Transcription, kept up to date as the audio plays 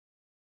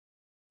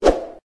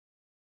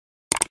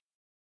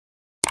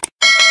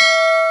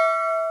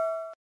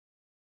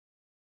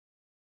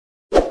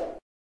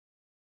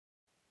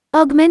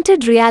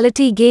Augmented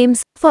reality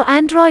games for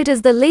Android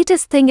is the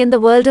latest thing in the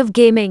world of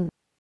gaming.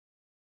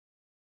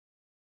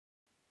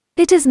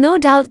 It is no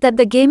doubt that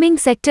the gaming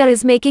sector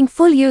is making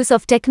full use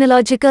of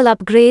technological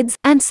upgrades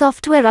and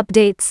software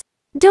updates.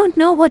 Don't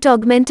know what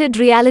augmented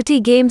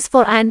reality games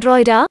for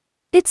Android are?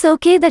 It's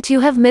okay that you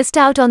have missed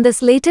out on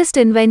this latest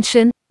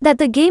invention that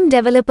the game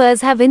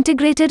developers have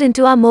integrated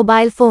into our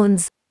mobile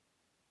phones.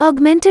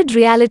 Augmented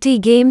reality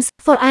games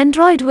for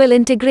Android will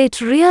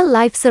integrate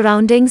real-life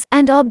surroundings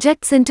and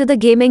objects into the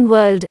gaming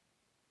world.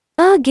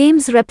 AR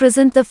games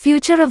represent the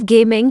future of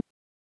gaming.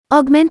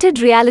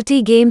 Augmented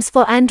reality games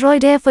for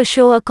Android are for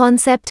sure a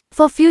concept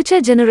for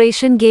future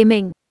generation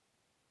gaming.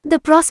 The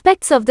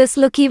prospects of this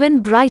look even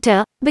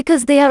brighter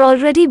because they are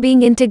already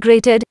being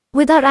integrated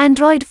with our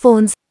Android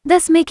phones,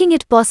 thus making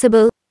it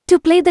possible to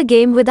play the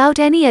game without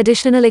any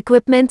additional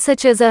equipment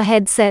such as AR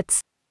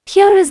headsets.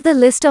 Here is the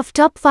list of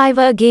top 5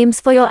 AR games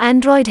for your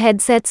Android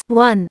headsets.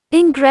 1.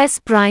 Ingress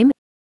Prime.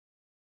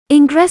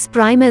 Ingress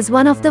Prime is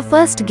one of the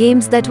first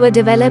games that were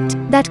developed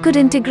that could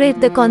integrate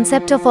the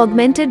concept of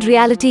augmented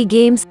reality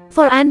games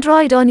for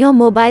Android on your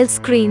mobile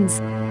screens.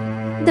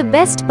 The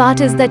best part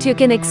is that you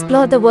can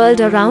explore the world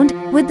around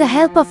with the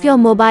help of your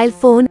mobile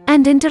phone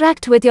and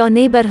interact with your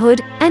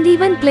neighborhood and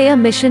even play a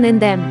mission in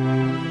them.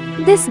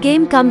 This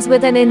game comes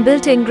with an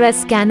inbuilt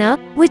Ingress scanner,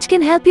 which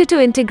can help you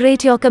to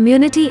integrate your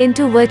community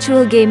into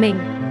virtual gaming.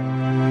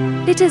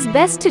 It is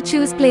best to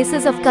choose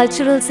places of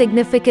cultural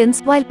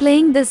significance while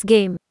playing this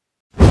game.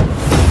 2.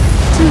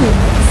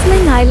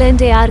 Sling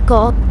Island AR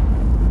Co.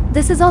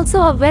 This is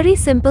also a very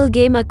simple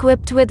game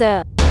equipped with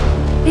AR.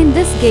 In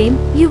this game,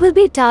 you will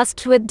be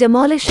tasked with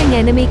demolishing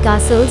enemy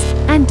castles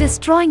and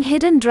destroying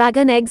hidden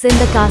dragon eggs in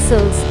the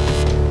castles.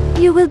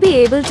 You will be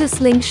able to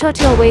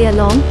slingshot your way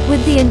along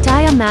with the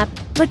entire map,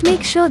 but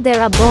make sure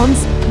there are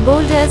bombs,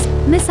 boulders,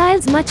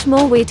 missiles, much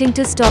more waiting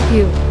to stop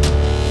you.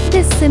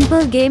 This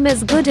simple game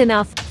is good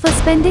enough for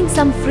spending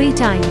some free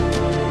time.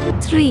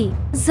 3.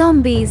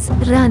 Zombies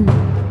Run.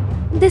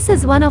 This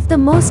is one of the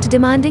most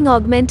demanding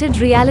augmented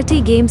reality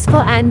games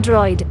for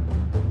Android.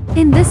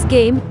 In this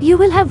game, you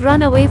will have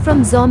run away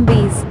from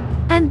zombies.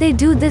 And they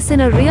do this in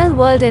a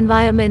real-world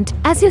environment,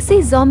 as you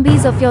see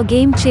zombies of your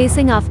game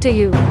chasing after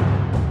you.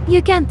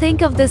 You can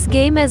think of this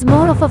game as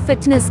more of a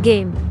fitness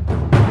game.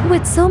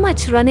 With so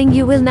much running,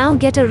 you will now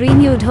get a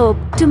renewed hope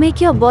to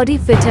make your body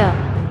fitter.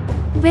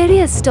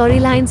 Various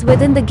storylines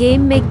within the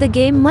game make the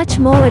game much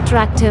more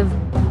attractive.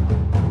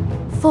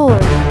 4.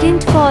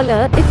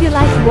 KnightFall. If you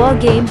like war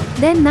game,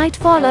 then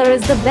KnightFall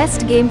is the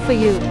best game for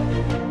you.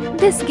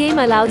 This game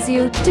allows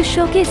you to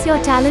showcase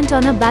your talent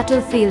on a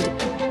battlefield.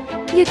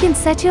 You can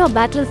set your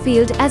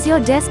battlefield as your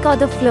desk or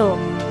the floor.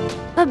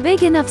 A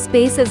big enough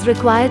space is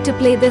required to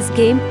play this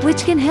game,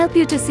 which can help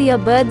you to see a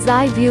bird's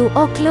eye view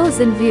or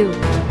close-in view.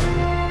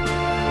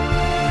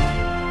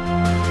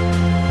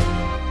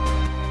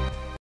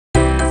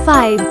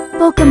 5.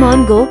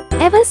 Pokémon GO.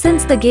 Ever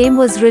since the game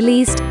was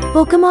released,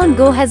 Pokémon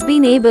GO has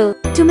been able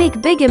to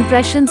make big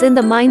impressions in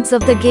the minds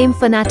of the game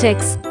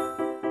fanatics.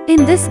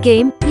 In this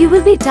game, you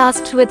will be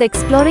tasked with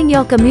exploring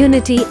your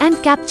community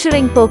and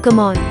capturing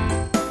Pokémon.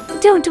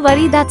 Don't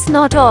worry, that's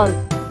not all.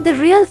 The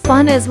real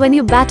fun is when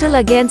you battle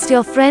against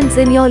your friends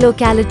in your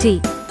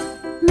locality.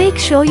 Make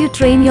sure you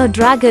train your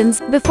dragons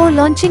before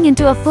launching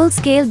into a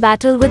full-scale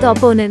battle with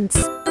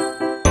opponents.